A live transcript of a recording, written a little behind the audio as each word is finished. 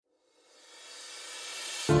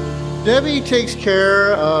Debbie takes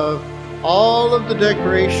care of all of the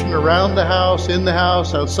decoration around the house, in the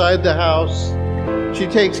house, outside the house. She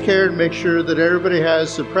takes care to make sure that everybody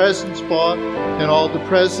has the presents bought and all the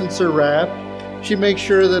presents are wrapped. She makes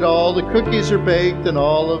sure that all the cookies are baked and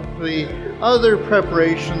all of the other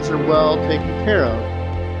preparations are well taken care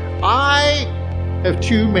of. I have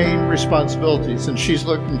two main responsibilities, and she's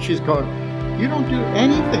looking, she's going, "You don't do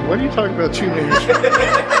anything. What are you talking about two main responsibilities?"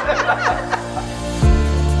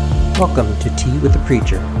 Welcome to Tea with the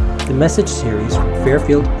Preacher, the message series from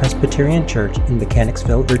Fairfield Presbyterian Church in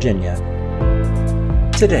Mechanicsville, Virginia.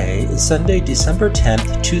 Today is Sunday, December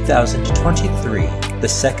 10th, 2023, the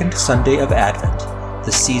second Sunday of Advent,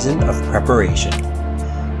 the season of preparation.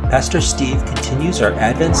 Pastor Steve continues our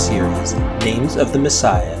Advent series, Names of the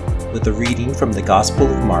Messiah, with a reading from the Gospel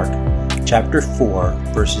of Mark, chapter 4,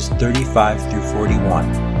 verses 35 through 41.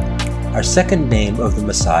 Our second name of the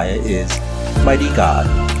Messiah is Mighty God.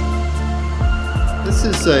 This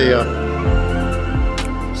is a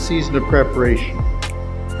season of preparation.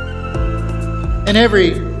 And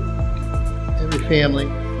every family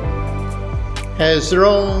has their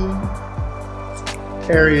own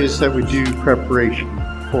areas that we do preparation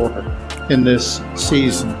for in this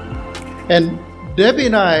season. And Debbie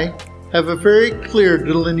and I have a very clear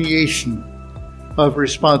delineation of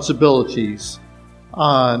responsibilities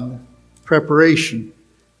on preparation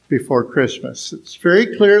before Christmas. It's very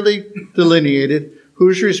clearly delineated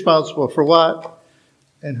who's responsible for what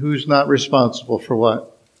and who's not responsible for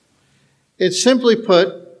what. It's simply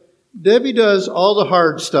put, Debbie does all the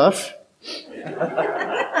hard stuff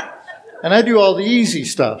and I do all the easy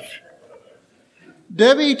stuff.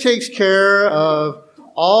 Debbie takes care of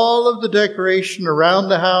all of the decoration around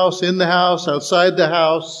the house, in the house, outside the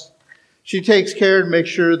house. She takes care to make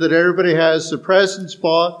sure that everybody has the presents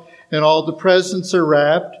bought and all the presents are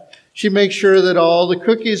wrapped. She makes sure that all the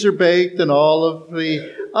cookies are baked and all of the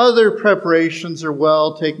other preparations are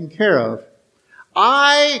well taken care of.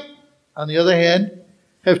 I, on the other hand,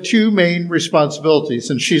 have two main responsibilities.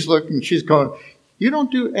 And she's looking, she's going, "You don't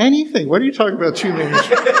do anything. What are you talking about two main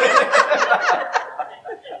responsibilities?"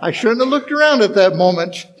 I shouldn't have looked around at that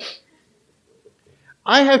moment.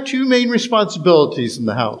 I have two main responsibilities in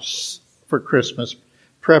the house for Christmas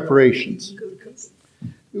preparations.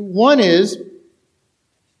 One is,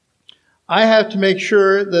 I have to make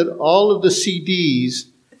sure that all of the CDs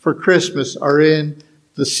for Christmas are in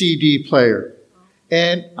the CD player.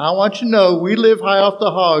 And I want you to know, we live high off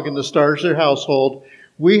the hog in the Starzer household.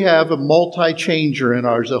 We have a multi-changer in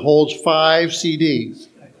ours that holds 5 CDs.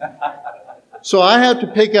 So I have to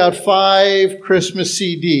pick out 5 Christmas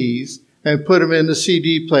CDs and put them in the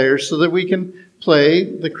CD player so that we can play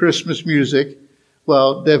the Christmas music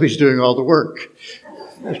while Debbie's doing all the work.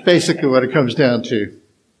 That's basically what it comes down to.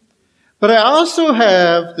 But I also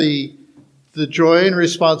have the joy and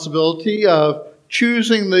responsibility of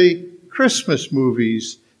choosing the Christmas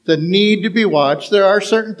movies that need to be watched. There are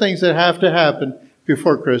certain things that have to happen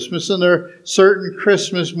before Christmas, and there are certain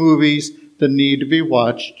Christmas movies that need to be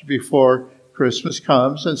watched before Christmas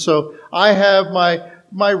comes. And so I have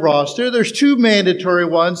my roster. There's 2 mandatory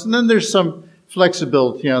ones, and then there's some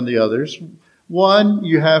flexibility on the others. One,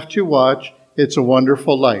 you have to watch It's a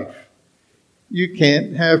Wonderful Life. You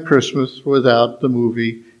can't have Christmas without the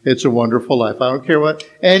movie It's a Wonderful Life. I don't care what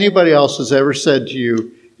anybody else has ever said to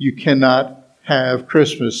you. You cannot have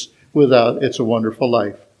Christmas without It's a Wonderful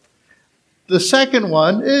Life. The second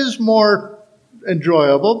one is more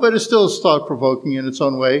enjoyable, but it still is thought-provoking in its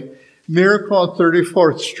own way. Miracle on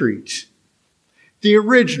 34th Street. The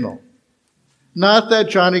original. Not that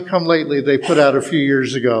Johnny-come-lately they put out a few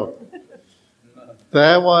years ago.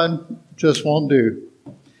 That one just won't do.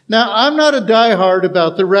 Now, I'm not a diehard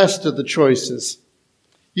about the rest of the choices.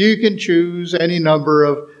 You can choose any number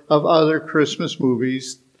of other Christmas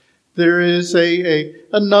movies. There is a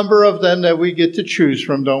number of them that we get to choose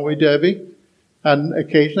from, don't we, Debbie? And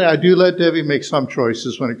occasionally, I do let Debbie make some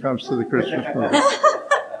choices when it comes to the Christmas movies.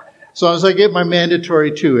 As long as I get my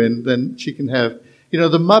mandatory 2 in, then she can have,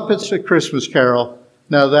 the Muppets: A Christmas Carol.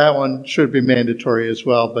 Now, that one should be mandatory as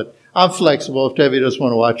well, but I'm flexible. If Debbie doesn't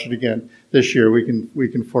want to watch it again this year, we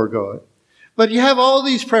can forego it. But you have all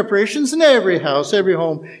these preparations in every house, every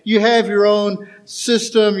home. You have your own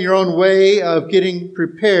system, your own way of getting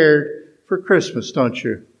prepared for Christmas, don't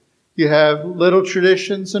you? You have little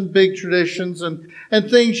traditions and big traditions and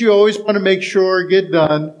things you always want to make sure get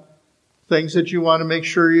done. Things that you want to make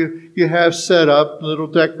sure you have set up, little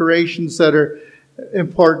decorations that are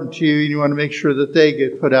important to you, and you want to make sure that they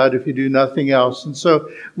get put out if you do nothing else. And so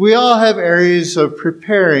we all have areas of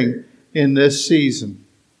preparing in this season.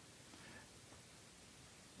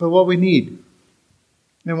 But what we need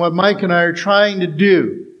And what Mike and I are trying to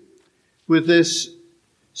do with this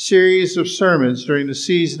series of sermons during the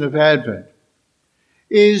season of Advent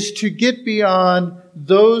is to get beyond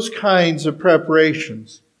those kinds of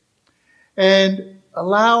preparations and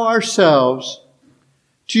allow ourselves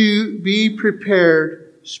to be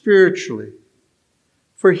prepared spiritually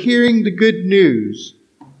for hearing the good news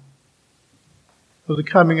of the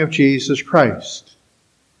coming of Jesus Christ.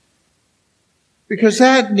 Because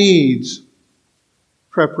that needs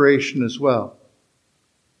preparation as well.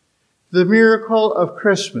 The miracle of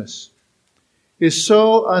Christmas is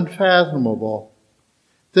so unfathomable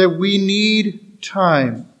that we need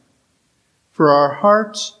time for our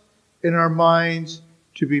hearts and our minds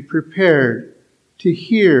to be prepared to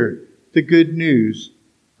hear the good news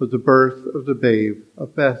of the birth of the babe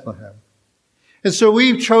of Bethlehem. And so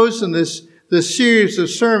we've chosen this series of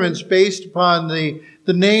sermons based upon the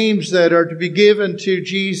names that are to be given to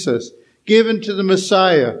Jesus, given to the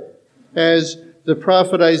Messiah, as the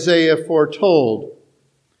prophet Isaiah foretold.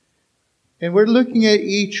 And we're looking at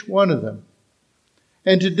each one of them.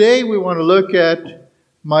 And today we want to look at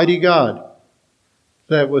Mighty God,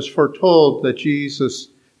 that was foretold that Jesus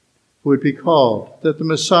would be called, that the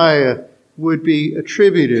Messiah would be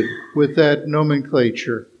attributed with that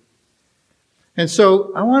nomenclature. And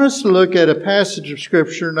so I want us to look at a passage of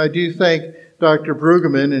Scripture, and I do thank Dr.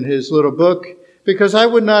 Brueggemann in his little book, because I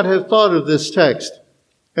would not have thought of this text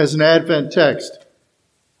as an Advent text.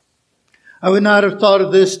 I would not have thought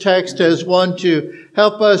of this text as one to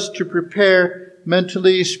help us to prepare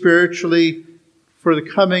mentally, spiritually for the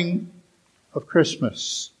coming of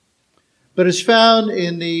Christmas. But it's found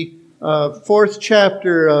in the 4th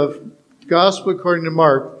chapter of Gospel according to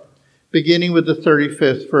Mark, beginning with the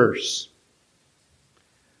 35th verse.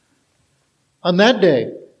 On that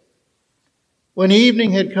day, when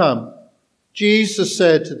evening had come, Jesus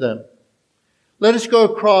said to them, "Let us go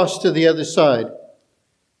across to the other side."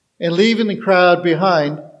 And leaving the crowd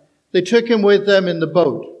behind, they took him with them in the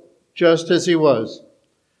boat, just as he was.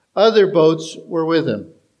 Other boats were with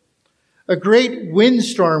him. A great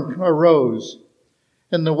windstorm arose,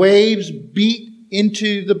 and the waves beat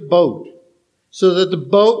into the boat, so that the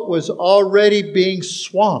boat was already being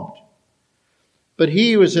swamped. But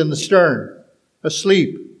he was in the stern,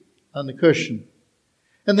 asleep on the cushion.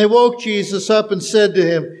 And they woke Jesus up and said to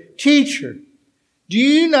him, "Teacher, do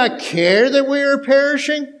you not care that we are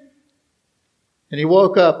perishing?" And he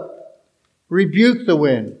woke up, rebuked the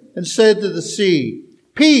wind, and said to the sea,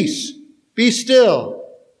 "Peace, be still."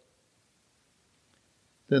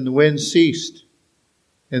 Then the wind ceased,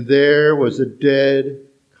 and there was a dead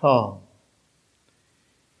calm.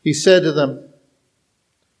 He said to them,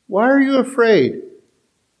 "Why are you afraid?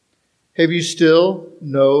 Have you still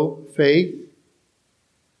no faith?"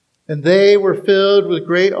 And they were filled with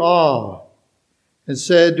great awe and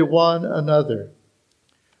said to one another,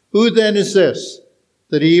 "Who then is this,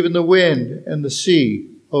 that even the wind and the sea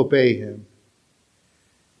obey him?"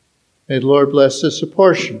 May the Lord bless this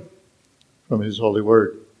portion from his holy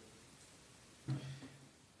word.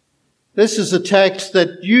 This is a text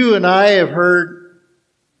that you and I have heard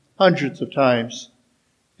hundreds of times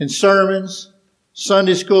in sermons,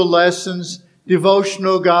 Sunday school lessons,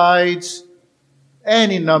 devotional guides,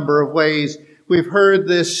 any number of ways. We've heard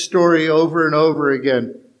this story over and over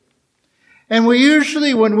again. And we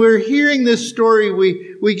usually, when we're hearing this story,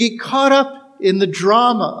 we get caught up in the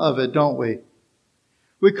drama of it, don't we?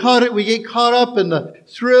 We get caught up in the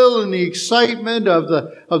thrill and the excitement of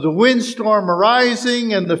the windstorm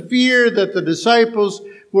arising and the fear that the disciples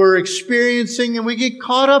were experiencing, and we get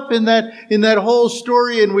caught up in that whole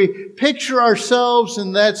story, and we picture ourselves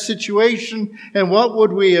in that situation and what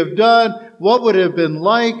would we have done, what would it have been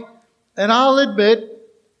like. And I'll admit,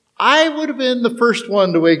 I would have been the first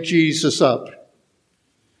one to wake Jesus up.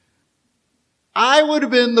 I would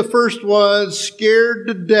have been the first one scared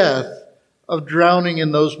to death of drowning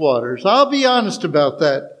in those waters. I'll be honest about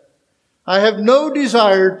that. I have no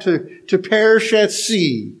desire to perish at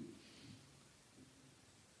sea.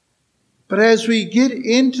 But as we get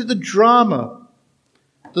into the drama,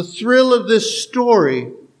 the thrill of this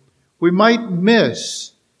story, we might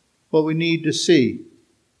miss what we need to see.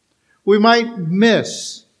 We might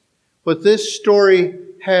miss what this story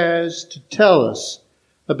has to tell us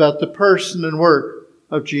about the person and work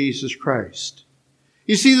of Jesus Christ.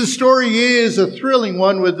 You see, the story is a thrilling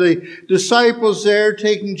one, with the disciples there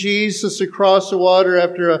taking Jesus across the water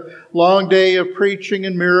after a long day of preaching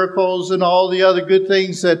and miracles and all the other good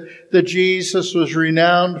things that Jesus was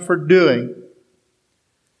renowned for doing.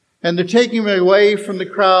 And they're taking him away from the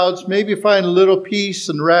crowds, maybe find a little peace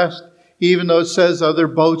and rest, even though it says other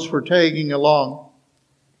boats were tagging along.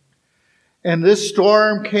 And this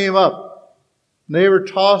storm came up. They were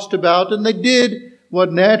tossed about, and they did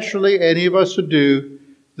what naturally any of us would do.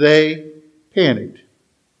 They panicked.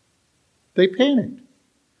 They panicked.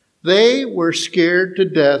 They were scared to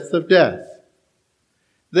death of death.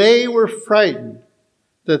 They were frightened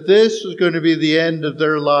that this was going to be the end of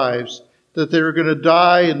their lives, that they were going to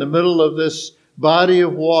die in the middle of this body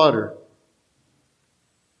of water.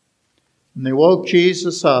 And they woke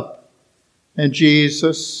Jesus up, and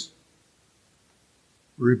Jesus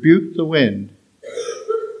rebuked the wind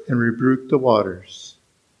and rebuked the waters.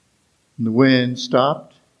 And the wind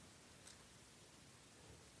stopped.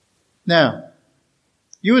 Now,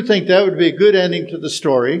 you would think that would be a good ending to the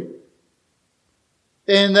story,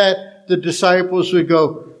 and that the disciples would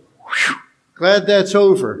go, "Whew, glad that's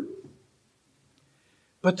over."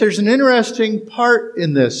 But there's an interesting part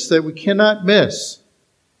in this that we cannot miss,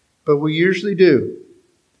 but we usually do.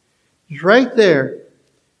 It's right there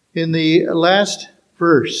in the last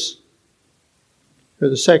verse, or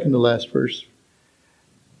the second to last verse.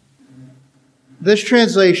 This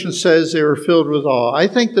translation says they were filled with awe. I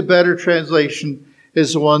think the better translation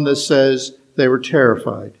is the one that says they were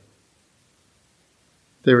terrified.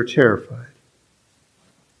 They were terrified.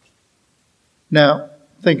 Now,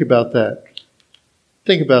 think about that.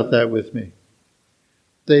 Think about that with me.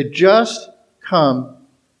 They just come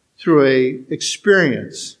through an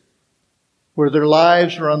experience where their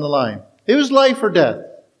lives were on the line. It was life or death.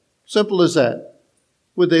 Simple as that.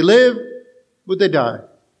 Would they live? Would they die?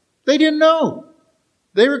 They didn't know.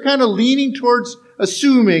 They were kind of leaning towards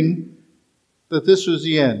assuming that this was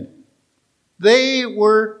the end. They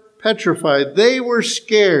were petrified. They were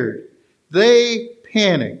scared. They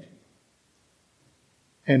panicked.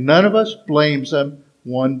 And none of us blames them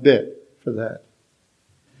one bit for that.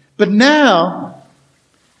 But now,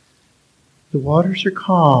 the waters are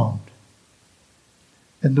calmed.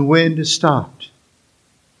 And the wind has stopped.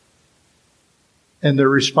 And their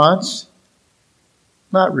response?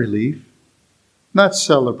 Not relief. Not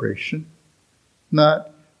celebration.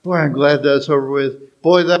 Not, boy, I'm glad that's over with.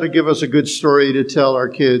 Boy, that'll give us a good story to tell our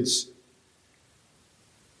kids.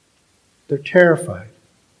 They're terrified.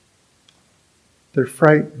 They're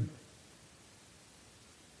frightened.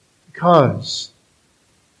 Because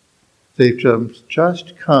they've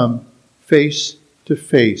just come face to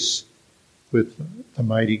face with the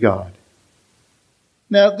mighty God.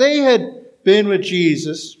 Now, they had been with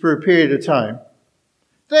Jesus for a period of time.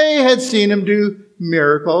 They had seen him do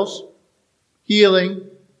miracles, healing,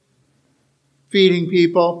 feeding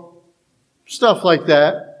people, stuff like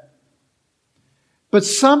that. But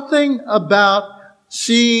something about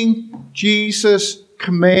seeing Jesus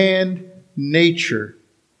command nature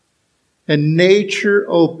and nature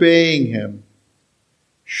obeying him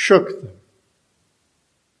shook them.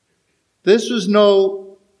 This was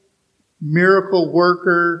no miracle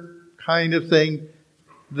worker kind of thing.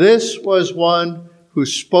 This was one who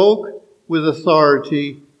spoke with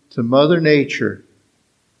authority to Mother Nature,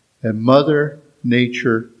 and Mother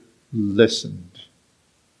Nature listened.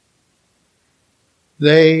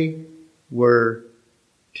 They were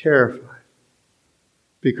terrified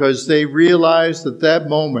because they realized at that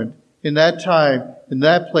moment, in that time, in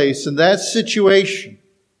that place, in that situation,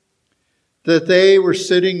 that they were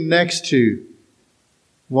sitting next to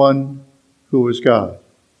one who was God.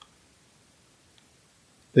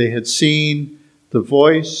 They had seen the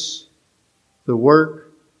voice, the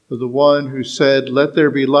work of the one who said, "Let there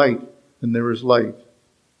be light," and there was light.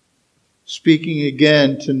 Speaking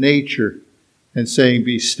again to nature and saying,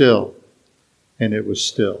 "Be still," and it was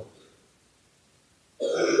still.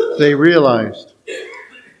 They realized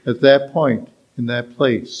at that point, in that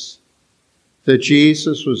place, that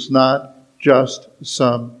Jesus was not just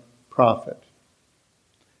some prophet.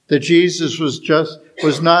 That Jesus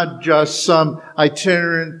was not just some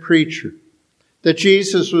itinerant preacher. That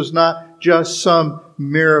Jesus was not just some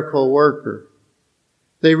miracle worker.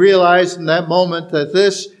 They realized in that moment that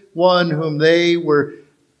this one whom they were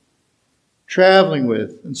traveling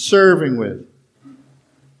with and serving with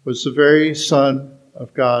was the very Son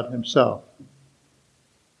of God himself.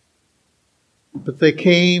 But they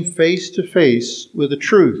came face to face with a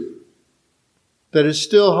truth that is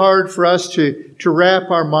still hard for us to wrap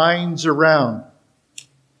our minds around.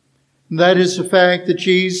 And that is the fact that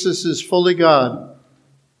Jesus is fully God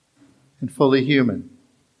and fully human.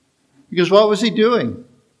 Because what was he doing?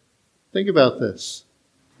 Think about this.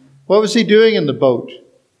 What was he doing in the boat?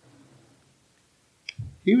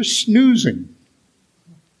 He was snoozing.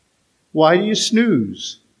 Why do you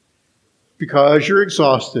snooze? Because you're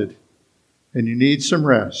exhausted and you need some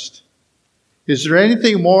rest. Is there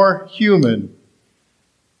anything more human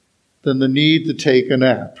than the need to take a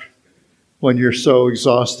nap? when you're so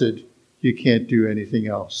exhausted you can't do anything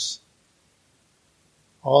else.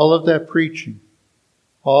 All of that preaching,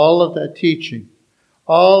 all of that teaching,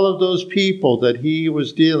 all of those people that he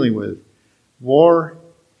was dealing with wore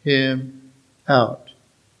him out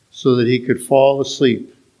so that he could fall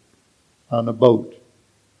asleep on a boat.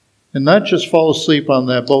 And not just fall asleep on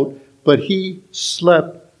that boat, but he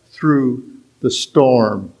slept through the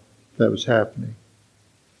storm that was happening.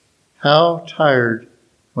 How tired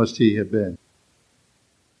must he have been?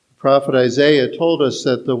 The prophet Isaiah told us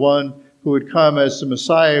that the one who would come as the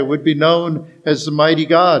Messiah would be known as the mighty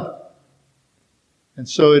God. And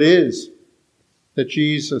so it is that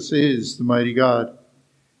Jesus is the mighty God,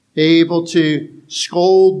 able to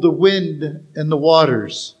scold the wind and the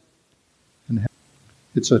waters. And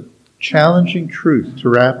it's a challenging truth to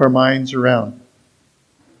wrap our minds around,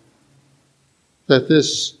 that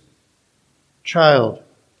this child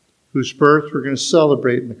whose birth we're going to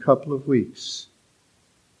celebrate in a couple of weeks,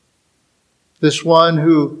 this one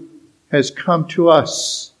who has come to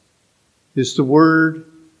us, is the Word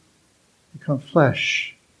become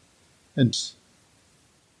flesh. And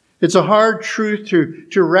it's a hard truth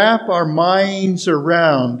to wrap our minds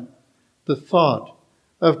around, the thought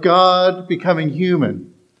of God becoming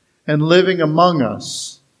human and living among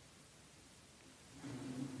us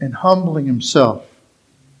and humbling himself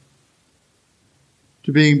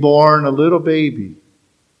to being born a little baby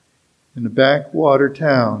in a backwater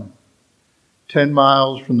town 10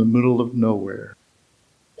 miles from the middle of nowhere,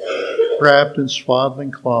 wrapped in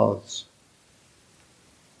swaddling cloths.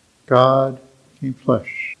 God became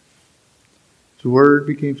flesh. The Word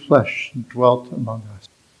became flesh and dwelt among us.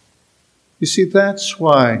 You see, that's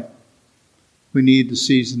why we need the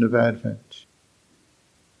season of Advent.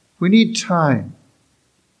 We need time.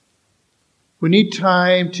 We need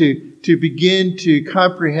time to begin to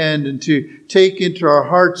comprehend and to take into our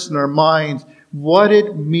hearts and our minds what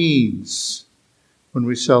it means when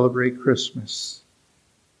we celebrate Christmas.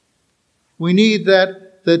 We need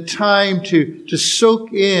that time to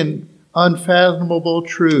soak in unfathomable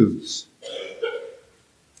truths.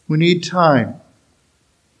 We need time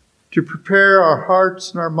to prepare our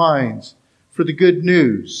hearts and our minds for the good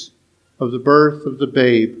news of the birth of the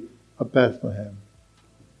babe of Bethlehem.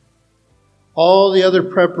 All the other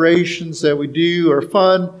preparations that we do are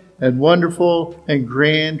fun and wonderful and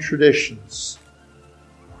grand traditions.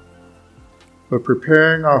 But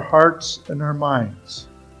preparing our hearts and our minds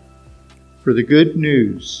for the good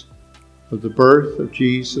news of the birth of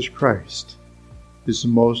Jesus Christ is the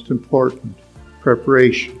most important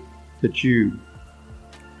preparation that you.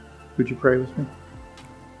 Would you pray with me?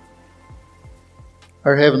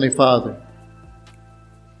 Our Heavenly Father,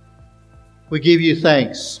 we give you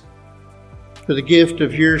thanks for the gift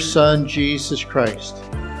of your Son, Jesus Christ,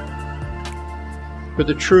 for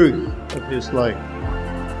the truth of his life,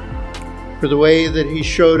 for the way that he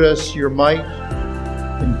showed us your might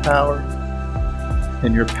in power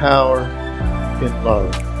and your power in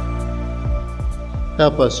love.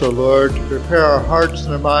 Help us, O Lord, to prepare our hearts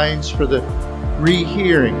and our minds for the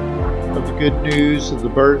rehearing of the good news of the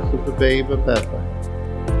birth of the babe of Bethlehem.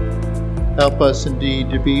 Help us indeed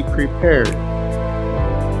to be prepared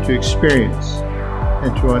to experience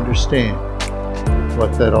and to understand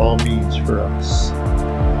what that all means for us.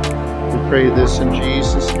 We pray this in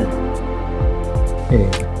Jesus' name.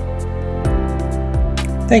 Amen.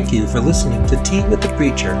 Thank you for listening to Tea with the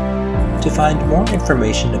Preacher. To find more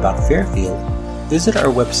information about Fairfield, visit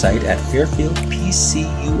our website at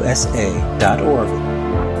fairfieldpcusa.org.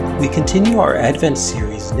 We continue our Advent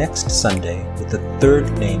series next Sunday with the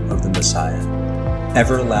third name of the Messiah,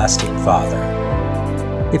 Everlasting Father.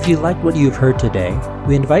 If you liked what you've heard today,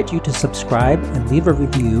 we invite you to subscribe and leave a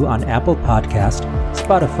review on Apple Podcast,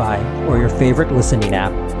 Spotify, or your favorite listening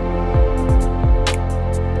app.